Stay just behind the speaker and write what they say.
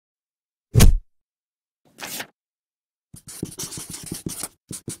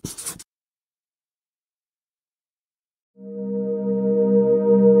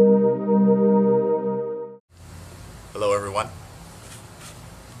Hello everyone.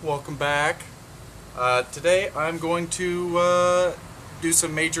 Welcome back. Today I'm going to do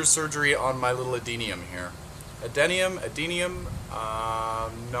some major surgery on my little Adenium here. Adenium,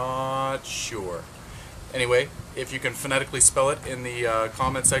 not sure. Anyway, if you can phonetically spell it in the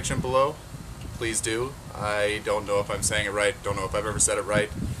comment section below, please do. I don't know if I'm saying it right, don't know if I've ever said it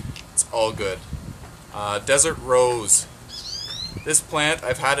right. It's all good. Desert rose. This plant,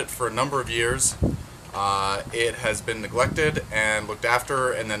 I've had it for a number of years. It has been neglected and looked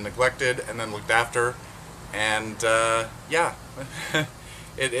after, and then neglected and then looked after, and yeah,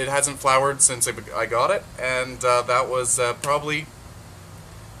 it hasn't flowered since I got it, and that was probably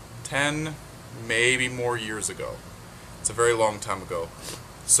 10, maybe more years ago. It's a very long time ago.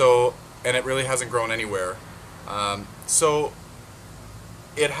 So, and it really hasn't grown anywhere. So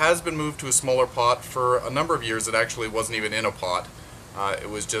it has been moved to a smaller pot. For a number of years it actually wasn't even in a pot.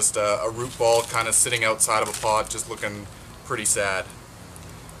 It was just a root ball kind of sitting outside of a pot, just looking pretty sad.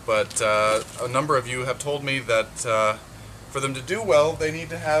 But a number of you have told me that for them to do well, they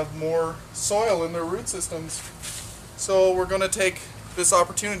need to have more soil in their root systems. So we're going to take this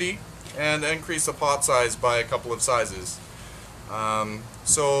opportunity and increase the pot size by a couple of sizes.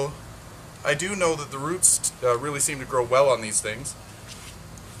 So I do know that the roots really seem to grow well on these things.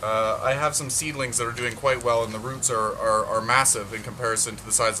 I have some seedlings that are doing quite well, and the roots are massive in comparison to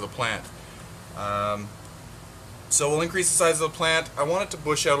the size of the plant. So we'll increase the size of the plant. I want it to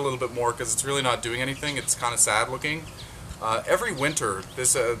bush out a little bit more because it's really not doing anything. It's kind of sad looking. Every winter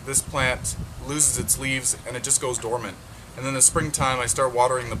this plant loses its leaves and it just goes dormant. And then in the springtime I start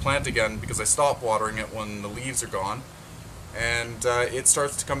watering the plant again because I stop watering it when the leaves are gone, and it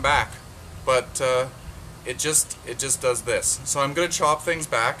starts to come back. But it just does this. So I'm going to chop things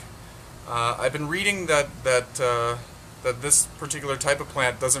back. I've been reading that this particular type of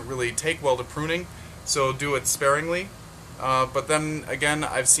plant doesn't really take well to pruning, so do it sparingly. But then again,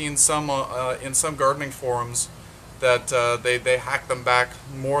 I've seen some in some gardening forums that they hack them back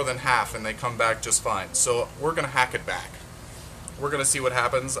more than half and they come back just fine. So we're going to hack it back. We're going to see what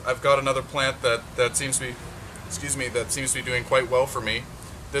happens. I've got another plant that seems to be doing quite well for me.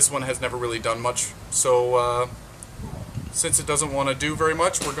 This one has never really done much, so since it doesn't want to do very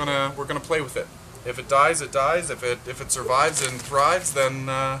much, we're gonna play with it. If it dies, it dies. If it survives and thrives, then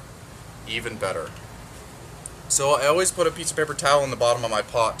even better. So I always put a piece of paper towel in the bottom of my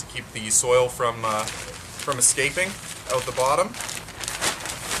pot to keep the soil from escaping out the bottom.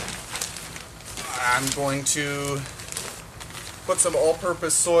 I'm going to put some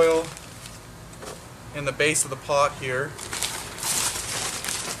all-purpose soil in the base of the pot here,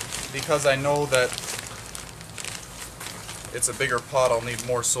 because I know that it's a bigger pot, I'll need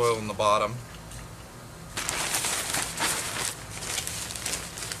more soil in the bottom.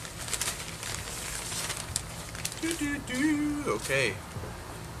 Okay.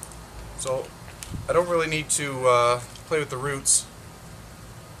 So I don't really need to play with the roots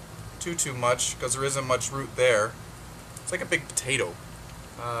too much because there isn't much root there. It's like a big potato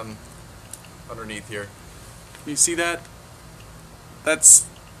underneath here. You see that?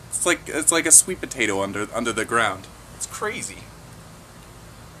 It's like a sweet potato under the ground. It's crazy.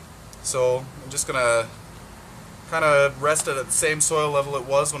 So I'm just gonna kind of rest it at the same soil level it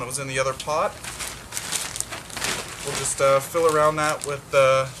was when it was in the other pot. We'll just fill around that with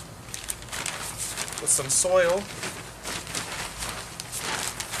some soil.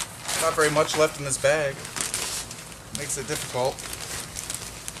 Not very much left in this bag. Makes it difficult.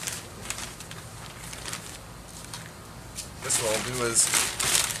 This what I'll do is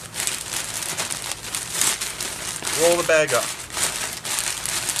roll the bag up.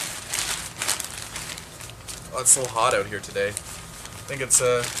 Oh, it's so hot out here today. I think it's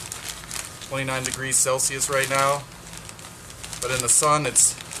 29 degrees Celsius right now, but in the sun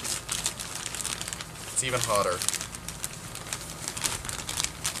it's even hotter.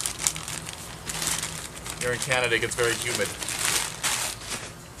 Here in Canada it gets very humid,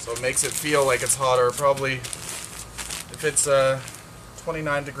 so it makes it feel like it's hotter. Probably if it's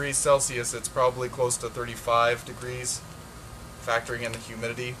 29 degrees Celsius, it's probably close to 35 degrees, factoring in the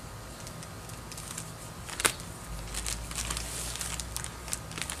humidity.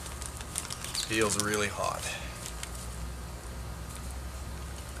 Feels really hot.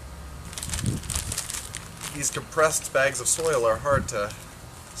 These compressed bags of soil are hard to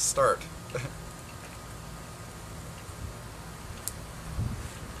start.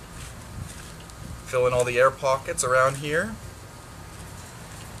 Fill in all the air pockets around here.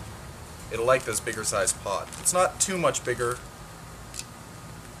 it'll like this bigger size pot. It's not too much bigger,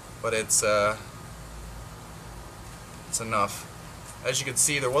 but it's enough. As you can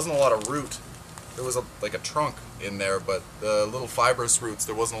see, there wasn't a lot of root. There was like a trunk in there, but the little fibrous roots,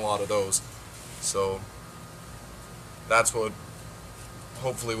 there wasn't a lot of those. So that's what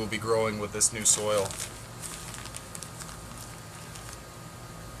hopefully will be growing with this new soil.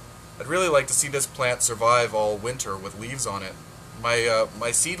 I'd really like to see this plant survive all winter with leaves on it.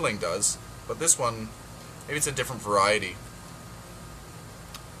 My seedling does, but this one, maybe it's a different variety.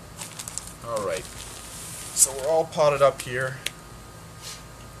 Alright, so we're all potted up here,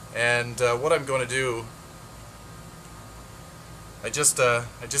 and what I'm going to do, I just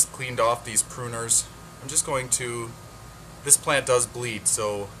cleaned off these pruners. I'm just going to, this plant does bleed,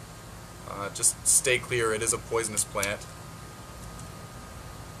 so just stay clear. It is a poisonous plant.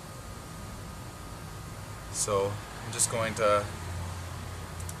 So I'm just going to,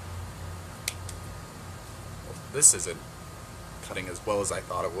 well, this isn't cutting as well as I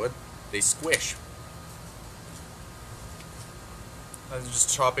thought it would. They squish. I'm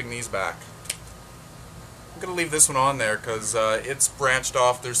just chopping these back. I'm going to leave this one on there because it's branched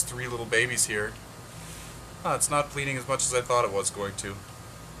off. There's 3 little babies here. Oh, it's not bleeding as much as I thought it was going to.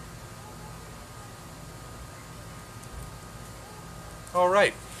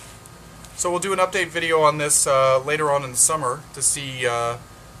 Alright. So we'll do an update video on this later on in the summer to see how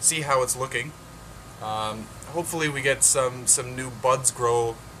it's looking. Hopefully we get some new buds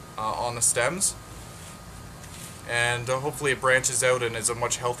grow on the stems, and hopefully it branches out and is a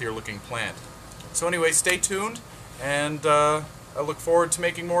much healthier looking plant. So anyway, stay tuned, and I look forward to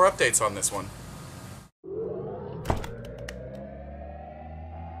making more updates on this one.